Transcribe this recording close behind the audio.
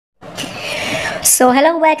So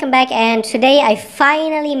hello, welcome back, and today I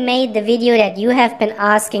finally made the video that you have been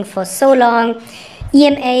asking for so long.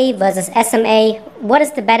 EMA versus SMA. What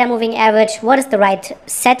is the better moving average? What is the right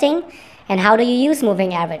setting? And how do you use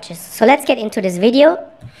moving averages? So let's get into this video.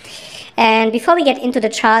 And before we get into the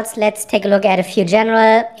charts, let's take a look at a few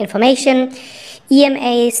general information.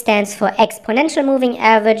 EMA stands for exponential moving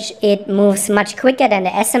average. It moves much quicker than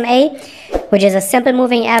the SMA, which is a simple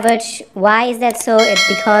moving average. Why is that so? It's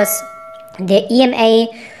because the EMA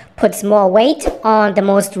puts more weight on the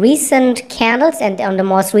most recent candles and on the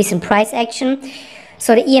most recent price action.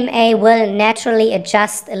 So the EMA will naturally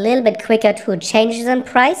adjust a little bit quicker to changes in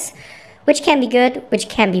price, which can be good, which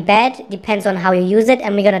can be bad, depends on how you use it,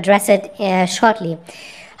 and we're going to address it shortly.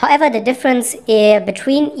 However, the difference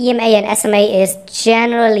between EMA and SMA is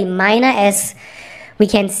generally minor, as we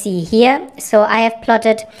can see here. So I have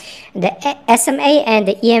plotted the SMA and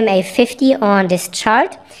the EMA 50 on this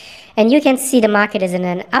chart. And you can see the market is in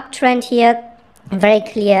an uptrend here, very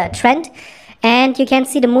clear trend. And you can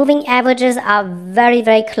see the moving averages are very,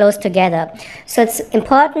 very close together. So it's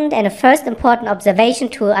important, and a first important observation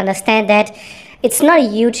to understand that it's not a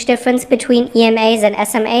huge difference between EMAs and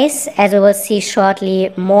SMAs, as we will see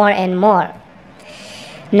shortly more and more.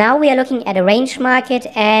 Now we are looking at a range market,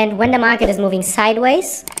 and when the market is moving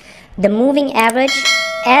sideways, the moving average,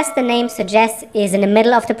 as the name suggests, is in the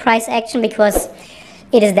middle of the price action because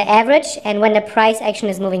it is the average, and when the price action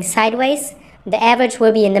is moving sideways, the average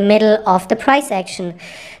will be in the middle of the price action.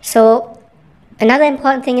 So another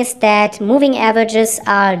important thing is that moving averages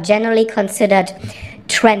are generally considered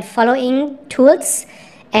trend following tools,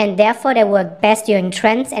 and therefore they work best during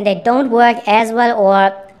trends, and they don't work as well,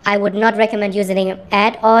 or I would not recommend using them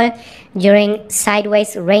at all during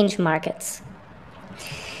sideways range markets.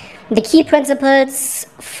 The key principles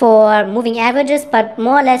for moving averages, but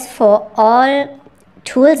more or less for all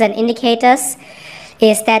tools and indicators,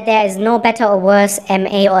 is that there is no better or worse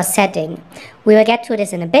MA or setting. We will get to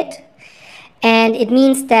this in a bit. And it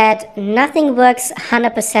means that nothing works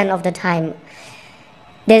 100% of the time.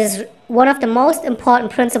 This is one of the most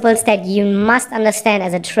important principles that you must understand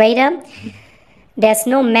as a trader. There's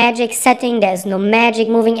no magic setting, there's no magic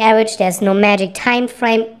moving average, there's no magic time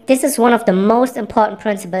frame. This is one of the most important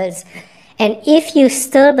principles. And if you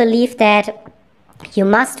still believe that you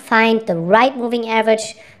must find the right moving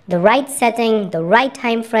average, the right setting, the right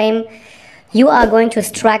time frame, you are going to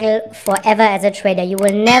struggle forever as a trader. You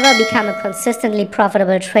will never become a consistently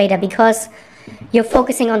profitable trader because you're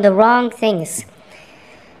focusing on the wrong things.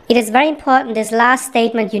 It is very important, this last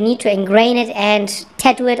statement, you need to ingrain it and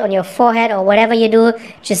tattoo it on your forehead or whatever you do.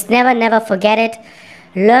 Just never forget it.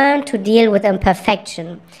 Learn to deal with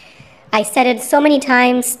imperfection. I said it so many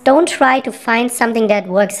times, don't try to find something that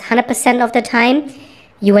works 100% of the time.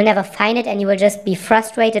 You will never find it, and you will just be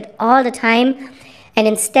frustrated all the time. And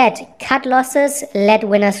instead, cut losses, let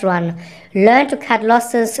winners run. Learn to cut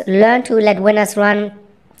losses, learn to let winners run,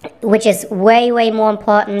 which is way more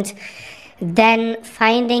important than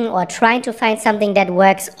finding or trying to find something that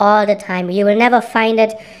works all the time. You will never find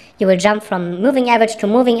it. You will jump from moving average to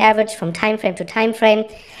moving average, from time frame to time frame,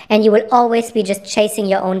 and you will always be just chasing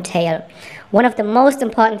your own tail. One of the most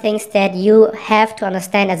important things that you have to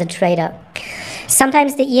understand as a trader.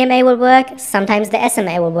 Sometimes the EMA will work, sometimes the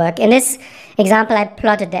SMA will work. In this example, I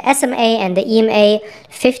plotted the SMA and the EMA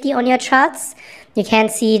 50 on your charts. You can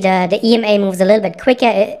see the EMA moves a little bit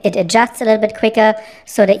quicker, it adjusts a little bit quicker.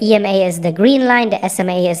 So the EMA is the green line, the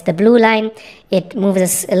SMA is the blue line. It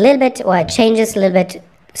moves a little bit, or it changes a little bit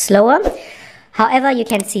slower. However, you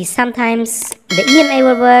can see sometimes the EMA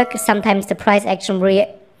will work, sometimes the price action will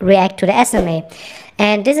react to the SMA.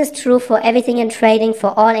 And this is true for everything in trading,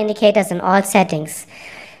 for all indicators and all settings.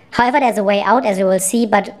 However, there's a way out, as you will see,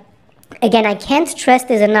 but again, I can't stress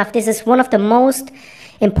this enough. This is one of the most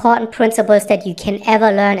important principles that you can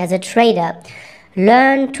ever learn as a trader.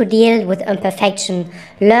 Learn to deal with imperfection.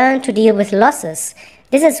 Learn to deal with losses.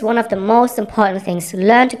 This is one of the most important things.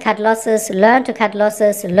 Learn to cut losses, learn to cut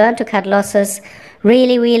losses, learn to cut losses.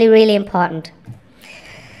 Really important.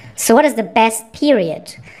 So what is the best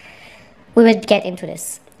period? We will get into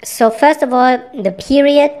this. So first of all, the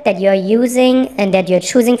period that you're using and that you're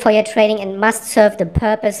choosing for your trading, and must serve the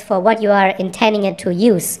purpose for what you are intending it to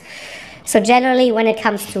use. So generally, when it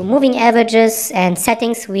comes to moving averages and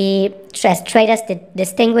settings, we as traders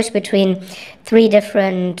distinguish between three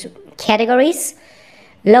different categories: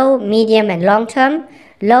 low, medium, and long term.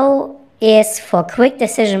 Low is for quick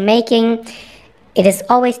decision making. It is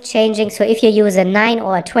always changing, so if you use a 9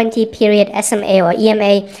 or a 20 period SMA or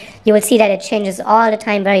EMA, you will see that it changes all the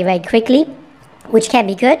time very quickly, which can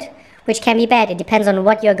be good, which can be bad. It depends on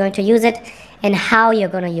what you're going to use it and how you're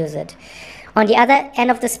going to use it. On the other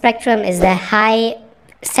end of the spectrum is the high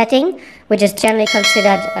setting, which is generally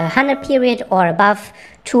considered a 100 period or above,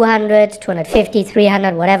 200, 250,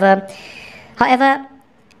 300, whatever. However,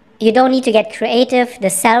 you don't need to get creative. The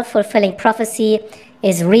self-fulfilling prophecy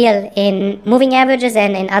is real in moving averages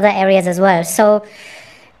and in other areas as well. So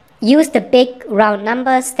use the big round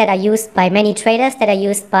numbers that are used by many traders, that are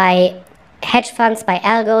used by hedge funds, by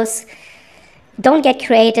algos. Don't get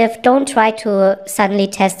creative. Don't try to suddenly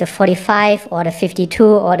test the 45 or the 52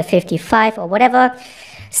 or the 55 or whatever.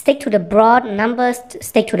 Stick to the broad numbers,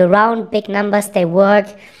 stick to the round big numbers. They work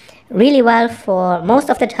really well for most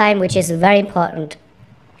of the time, which is very important.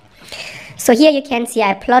 So here you can see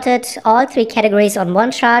I plotted all three categories on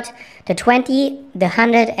one chart, the 20, the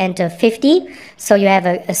 100 and the 50. So you have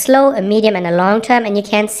a slow, a medium and a long term, and you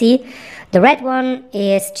can see the red one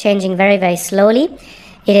is changing very, very slowly.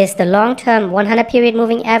 It is the long term 100 period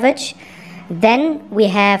moving average. Then we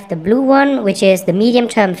have the blue one, which is the medium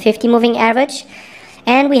term 50 moving average.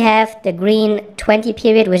 And we have the green 20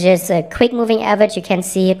 period, which is a quick moving average. You can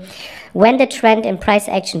see when the trend in price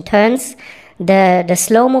action turns, the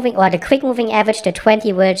slow moving or the quick moving average, the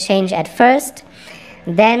 20 will change at first,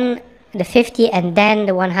 then the 50, and then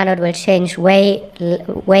the 100 will change way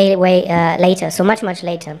later, so much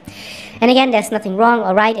later. And again, there's nothing wrong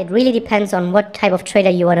or right. It really depends on what type of trader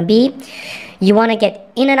you want to be. You want to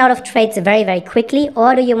get in and out of trades very, very quickly,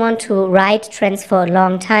 or do you want to ride trends for a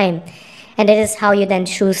long time? And that is how you then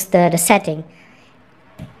choose the setting.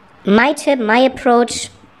 My tip, my approach,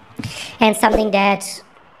 and something that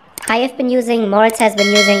I have been using, Moritz has been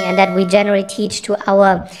using, and that we generally teach to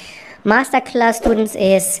our masterclass students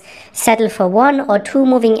is settle for 1 or 2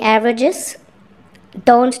 moving averages.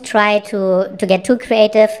 Don't try to get too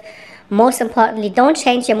creative. Most importantly, don't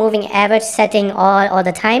change your moving average setting all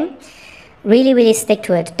the time. Really, really stick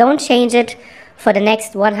to it. Don't change it for the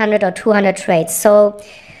next 100 or 200 trades. So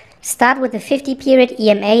start with the 50 period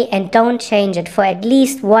EMA and don't change it for at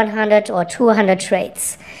least 100 or 200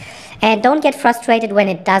 trades. And don't get frustrated when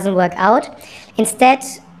it doesn't work out. Instead,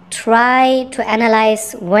 try to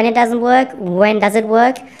analyze when it doesn't work, when does it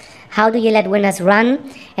work, how do you let winners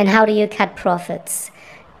run, and how do you cut profits,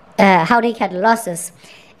 how do you cut losses.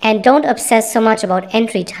 And don't obsess so much about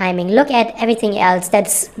entry timing. Look at everything else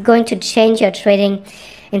that's going to change your trading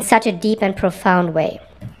in such a deep and profound way.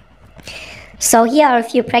 So here are a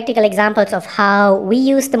few practical examples of how we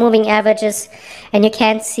use the moving averages, and you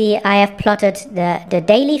can see I have plotted the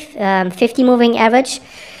daily 50 moving average.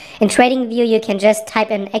 In TradingView you can just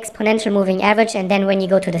type in exponential moving average, and then when you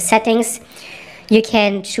go to the settings you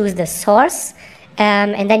can choose the source,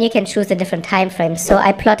 and then you can choose the different time frames. So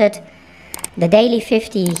I plotted the daily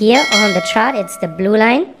 50 here on the chart. It's the blue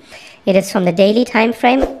line. It is from the daily time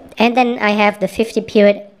frame, and then I have the 50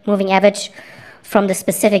 period moving average from the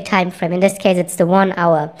specific time frame. In this case it's the 1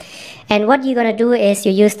 hour. And what you're going to do is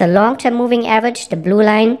you use the long-term moving average, the blue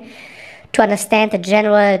line, to understand the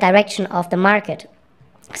general direction of the market.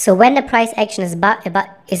 So when the price action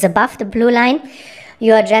is above the blue line,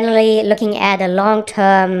 you are generally looking at a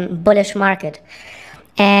long-term bullish market.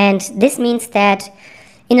 And this means that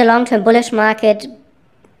in a long-term bullish market,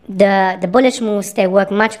 the bullish moves, they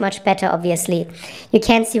work much better, obviously. You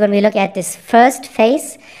can see when we look at this first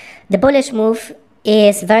phase, the bullish move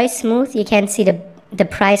is very smooth. You can see the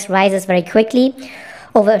price rises very quickly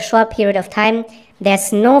over a short period of time.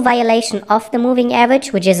 There's no violation of the moving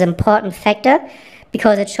average, which is an important factor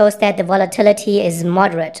because it shows that the volatility is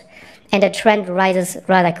moderate and the trend rises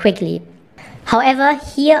rather quickly. However,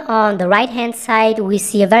 here on the right hand side we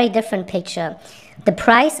see a very different picture. The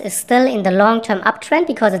price is still in the long-term uptrend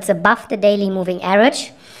because it's above the daily moving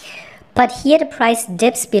average. But here the price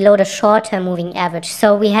dips below the short-term moving average.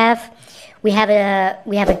 So we have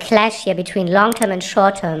a clash here between long-term and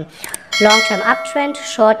short-term. Long-term uptrend,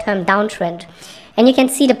 short-term downtrend. And you can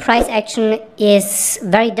see the price action is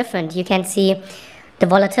very different. You can see the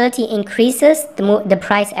volatility increases. The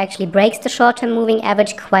price actually breaks the short-term moving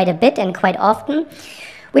average quite a bit and quite often,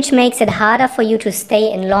 which makes it harder for you to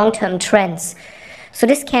stay in long-term trends. So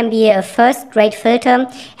this can be a first-grade filter,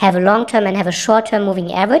 have a long-term and have a short-term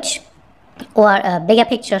moving average, or a bigger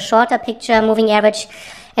picture, shorter picture moving average,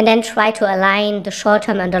 and then try to align the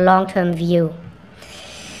short-term and the long-term view.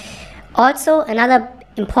 Also, another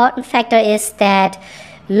important factor is that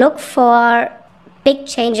look for big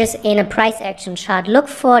changes in a price action chart. Look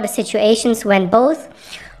for the situations when both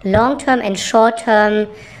long-term and short-term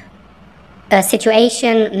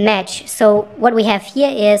situation match. So what we have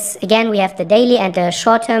here is, again, we have the daily and the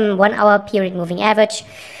short-term 1 hour period moving average,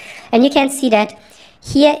 and you can see that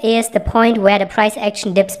here is the point where the price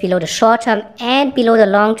action dips below the short-term and below the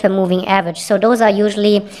long-term moving average. So those are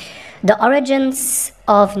usually the origins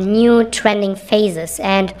of new trending phases,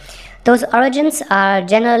 and those origins are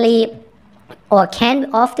generally or can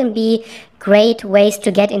often be great ways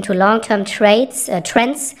to get into long-term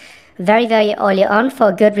trends very early on for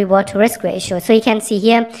a good reward to risk ratio. So you can see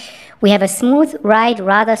here we have a smooth ride,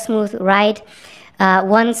 rather smooth ride.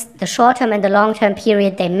 Once the short-term and the long-term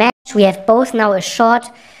period they match, we have both now a short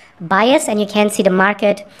bias, and you can see the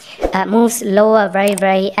market moves lower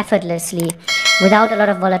very effortlessly without a lot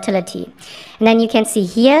of volatility. And then you can see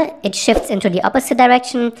here it shifts into the opposite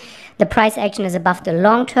direction. The price action is above the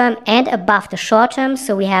long term and above the short term,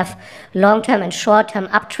 so we have long term and short term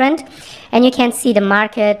uptrend, and you can see the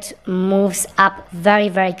market moves up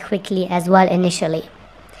very quickly as well initially.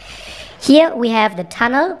 Here we have the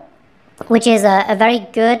tunnel, which is a very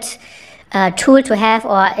good tool to have,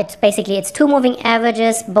 or it's two moving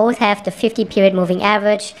averages. Both have the 50-period moving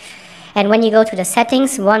average, and when you go to the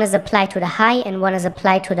settings, one is applied to the high and one is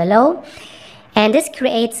applied to the low, and this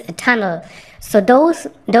creates a tunnel. So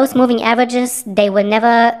those moving averages, they will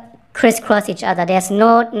never crisscross each other. There's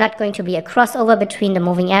not going to be a crossover between the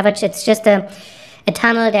moving average. It's just a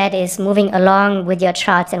tunnel that is moving along with your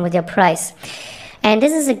charts and with your price. And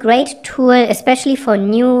this is a great tool, especially for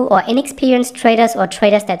new or inexperienced traders or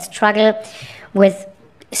traders that struggle with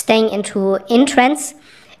staying in trends.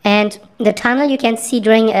 And the tunnel, you can see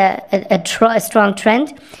during a strong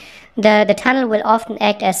trend, the tunnel will often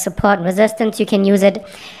act as support and resistance. You can use it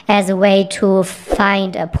as a way to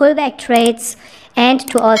find pullback trades and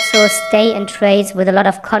to also stay in trades with a lot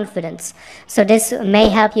of confidence. So this may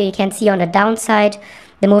help you. You can see on the downside,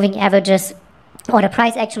 the moving averages or the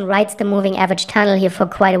price action rides the moving average tunnel here for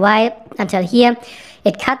quite a while until here.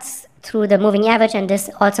 It cuts through the moving average, and this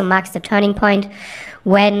also marks the turning point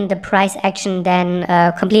when the price action then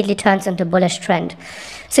completely turns into bullish trend.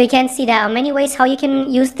 So you can see there are many ways how you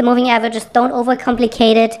can use the moving averages. Don't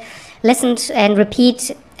overcomplicate it. Listen and repeat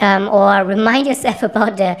or remind yourself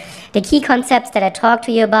about the key concepts that I talked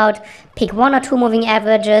to you about. Pick one or two moving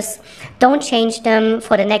averages. Don't change them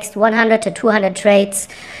for the next 100 to 200 trades.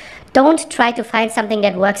 Don't try to find something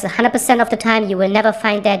that works 100% of the time. You will never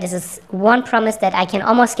find that. This is one promise that I can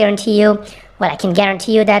almost guarantee you. Well, I can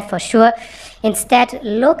guarantee you that for sure. Instead,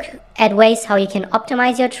 look at ways how you can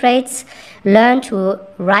optimize your trades. Learn to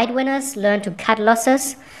ride winners, learn to cut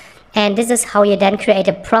losses. And this is how you then create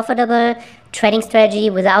a profitable trading strategy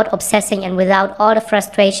without obsessing and without all the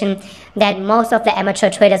frustration that most of the amateur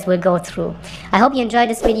traders will go through. I hope you enjoyed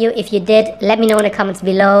this video. If you did, let me know in the comments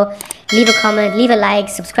below. Leave a comment, leave a like,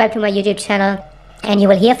 subscribe to my YouTube channel, and you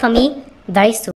will hear from me very soon.